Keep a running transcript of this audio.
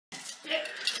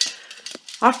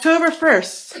October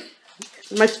 1st.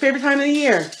 My favorite time of the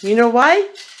year. You know why?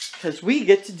 Because we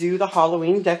get to do the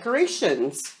Halloween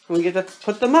decorations. We get to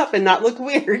put them up and not look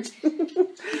weird.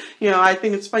 You know, I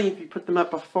think it's funny if you put them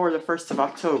up before the 1st of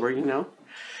October, you know.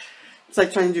 It's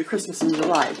like trying to do Christmas in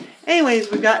July. Anyways,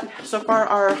 we've got so far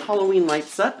our Halloween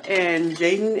lights up, and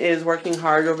Jaden is working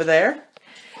hard over there,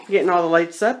 getting all the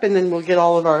lights up, and then we'll get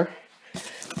all of our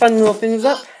fun little things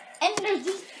up. And there's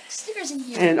these stickers in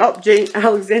here. And oh,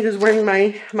 Alexander's wearing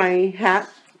my hat.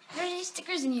 There's these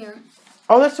stickers in here.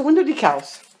 Oh, that's the window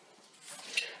decals.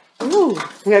 Ooh,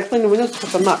 we gotta clean the windows to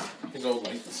put them up. These old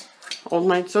lights. Old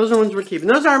lights, those are the ones we're keeping.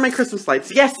 Those are my Christmas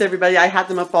lights. Yes, everybody, I had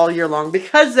them up all year long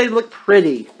because they look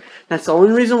pretty. That's the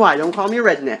only reason why. Don't call me a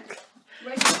redneck.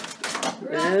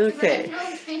 Okay.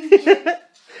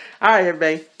 Alright,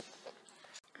 everybody.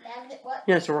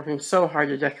 Yes, we're working so hard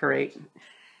to decorate.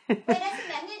 Wait, that's a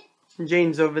magnet?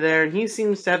 Jane's over there, and he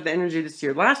seems to have the energy this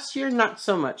year. Last year, not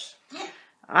so much.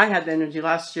 I had the energy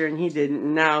last year, and he didn't.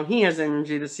 And now he has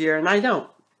energy this year, and I don't.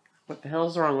 What the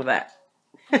hell's wrong with that?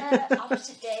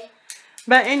 Opposite day.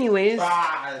 But anyways,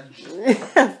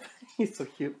 he's so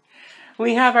cute.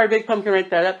 We have our big pumpkin right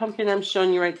there. That pumpkin I'm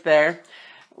showing you right there.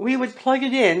 We would plug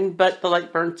it in, but the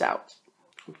light burnt out.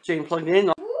 Jane plugged it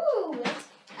in. Ooh,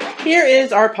 Here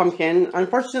is our pumpkin.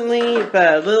 Unfortunately,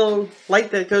 the little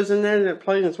light that goes in there, that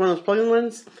plug-in, it's one of those plug-in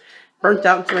ones, burnt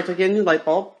out, so I took in a new light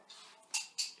bulb.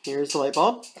 Here's the light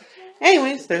bulb.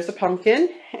 Anyways, there's the pumpkin,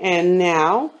 and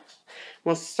now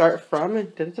we'll start from.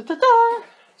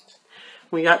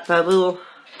 We got that little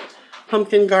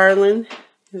pumpkin garland.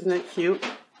 Isn't that cute?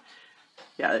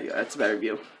 Yeah, there you go. That's a better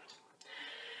view.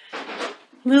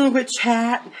 Little witch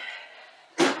hat.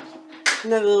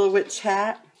 Another little witch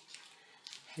hat.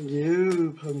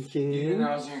 Hello, pumpkin. You didn't know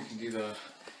I was here to do the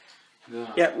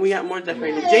Yeah, we got more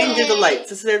decorating. Jane did the lights.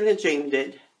 This is everything that Jane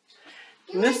did.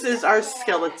 And this is our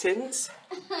skeletons.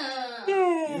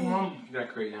 Yay! You mom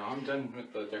decorate now. I'm done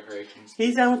with the decorations.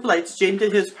 He's done with the lights. Jane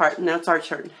did his part, and now it's our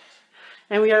turn.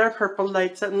 And we got our purple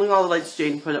lights, and look at all the lights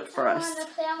Jane put up for us. I want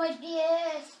to play with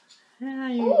this. Yeah,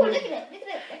 Ooh, look at it. Look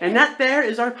at it. And that there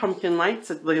is our pumpkin lights.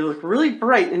 They look really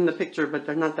bright in the picture, but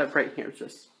they're not that bright here. It's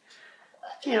just,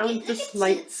 you know, just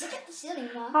lights. Look at the ceiling,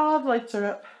 Mom. All the lights are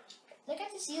up. Look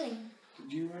at the ceiling.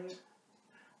 Did you run it?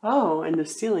 Oh, and the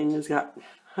ceiling has got...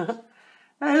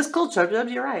 That is cool, Chub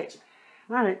Chubs. You're right.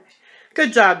 All right.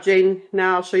 Good job, Jane.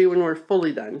 Now I'll show you when we're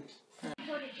fully done.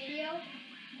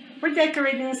 We're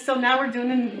decorating, so now we're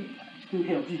doing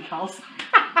window decals.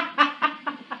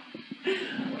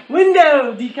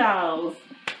 Window decals.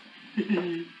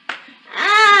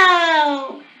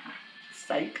 Ow!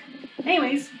 Psych.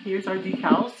 Anyways, here's our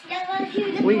decals.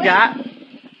 We got...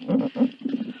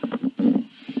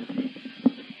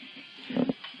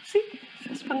 See?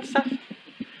 This fun stuff.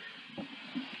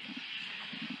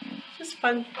 Just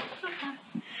fun.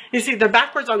 You see, they're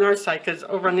backwards on our side, because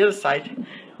over on the other side,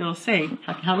 it'll say,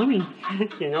 Happy Halloween.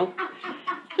 You know?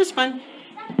 Just fun.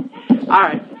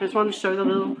 Alright, I just wanted to show the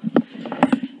little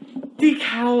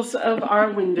decals of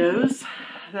our windows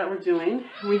that we're doing.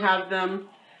 We have them,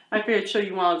 I figured I'd show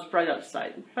you while it's bright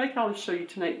outside. But I can always show you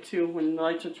tonight too when the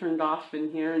lights are turned off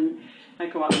in here and I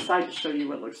go outside to show you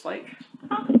what it looks like.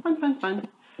 Oh, fun, fun, fun.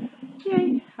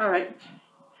 Yay. Alright.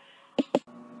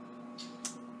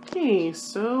 Okay,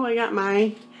 so I got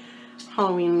my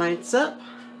Halloween lights up.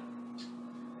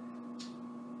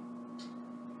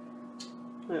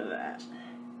 Look at that.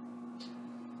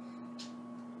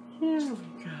 Here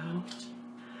we go.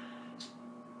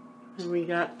 And we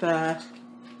got the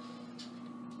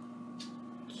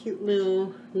cute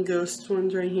little ghost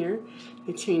ones right here.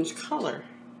 They change color.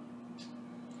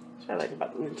 That's what I like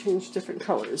about them. They change different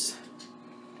colors.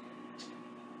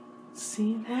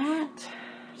 See that?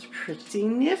 It's pretty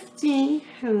nifty.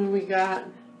 And we got...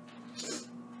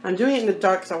 I'm doing it in the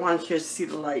dark because I wanted you to see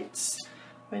the lights.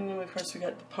 And then of course we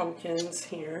got the pumpkins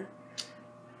here.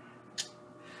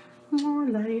 More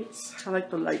lights. I like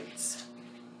the lights.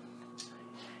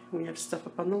 We have stuff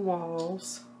up on the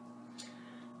walls.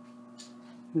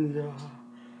 The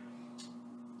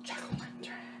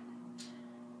jack-o'-lantern.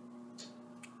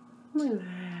 Look at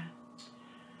that.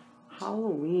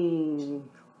 Halloween.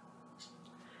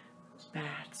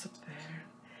 Bats up there.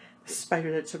 The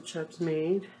spider that Chub Chub's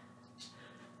made.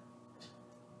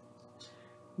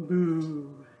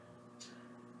 Boo.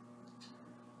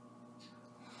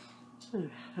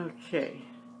 Okay.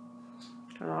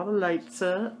 Got all the lights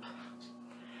up.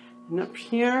 And up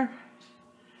here,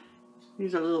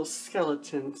 these are little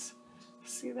skeletons.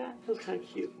 See that? Those kind of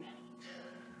cute.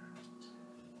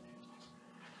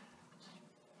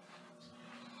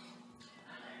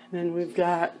 And then we've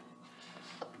got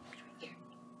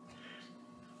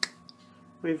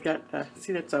We've got the,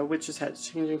 see, that's a witch's hat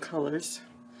changing colors.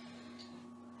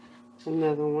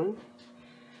 Another one.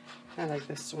 I like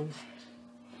this one.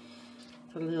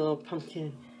 The little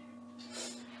pumpkin.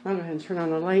 I'll go ahead and turn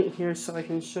on the light here so I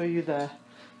can show you the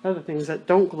other things that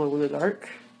don't glow in the dark.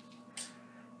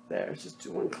 There, just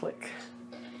do one click.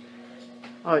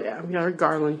 Oh yeah, we got our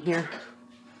garland here.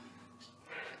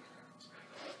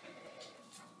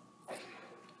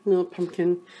 Little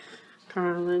pumpkin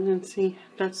garland, and see,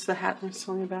 that's the hat I was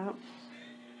telling you about.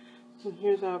 And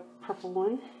here's a purple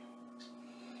one.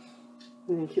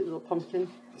 And then a cute little pumpkin.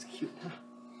 It's cute, huh?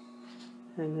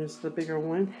 And there's the bigger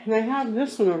one. And I have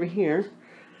this one over here,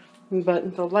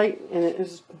 but the light in it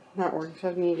is not working, so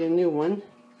I need a new one.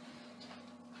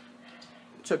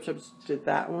 Chub Chubs did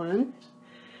that one.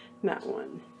 That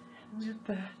one. Look at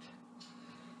that.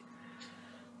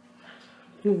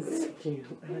 It's cute.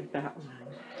 I like that one.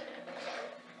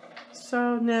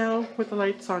 So now, with the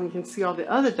lights on, you can see all the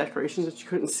other decorations that you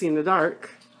couldn't see in the dark.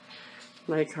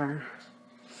 Like our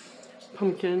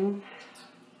pumpkin.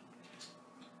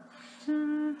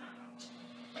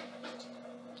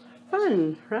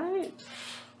 Fun, right?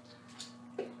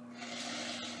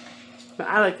 But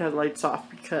I like to have the lights off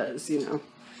because, you know,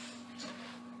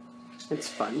 it's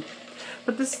fun.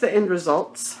 But this is the end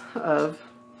results of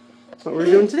what we're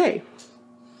doing today.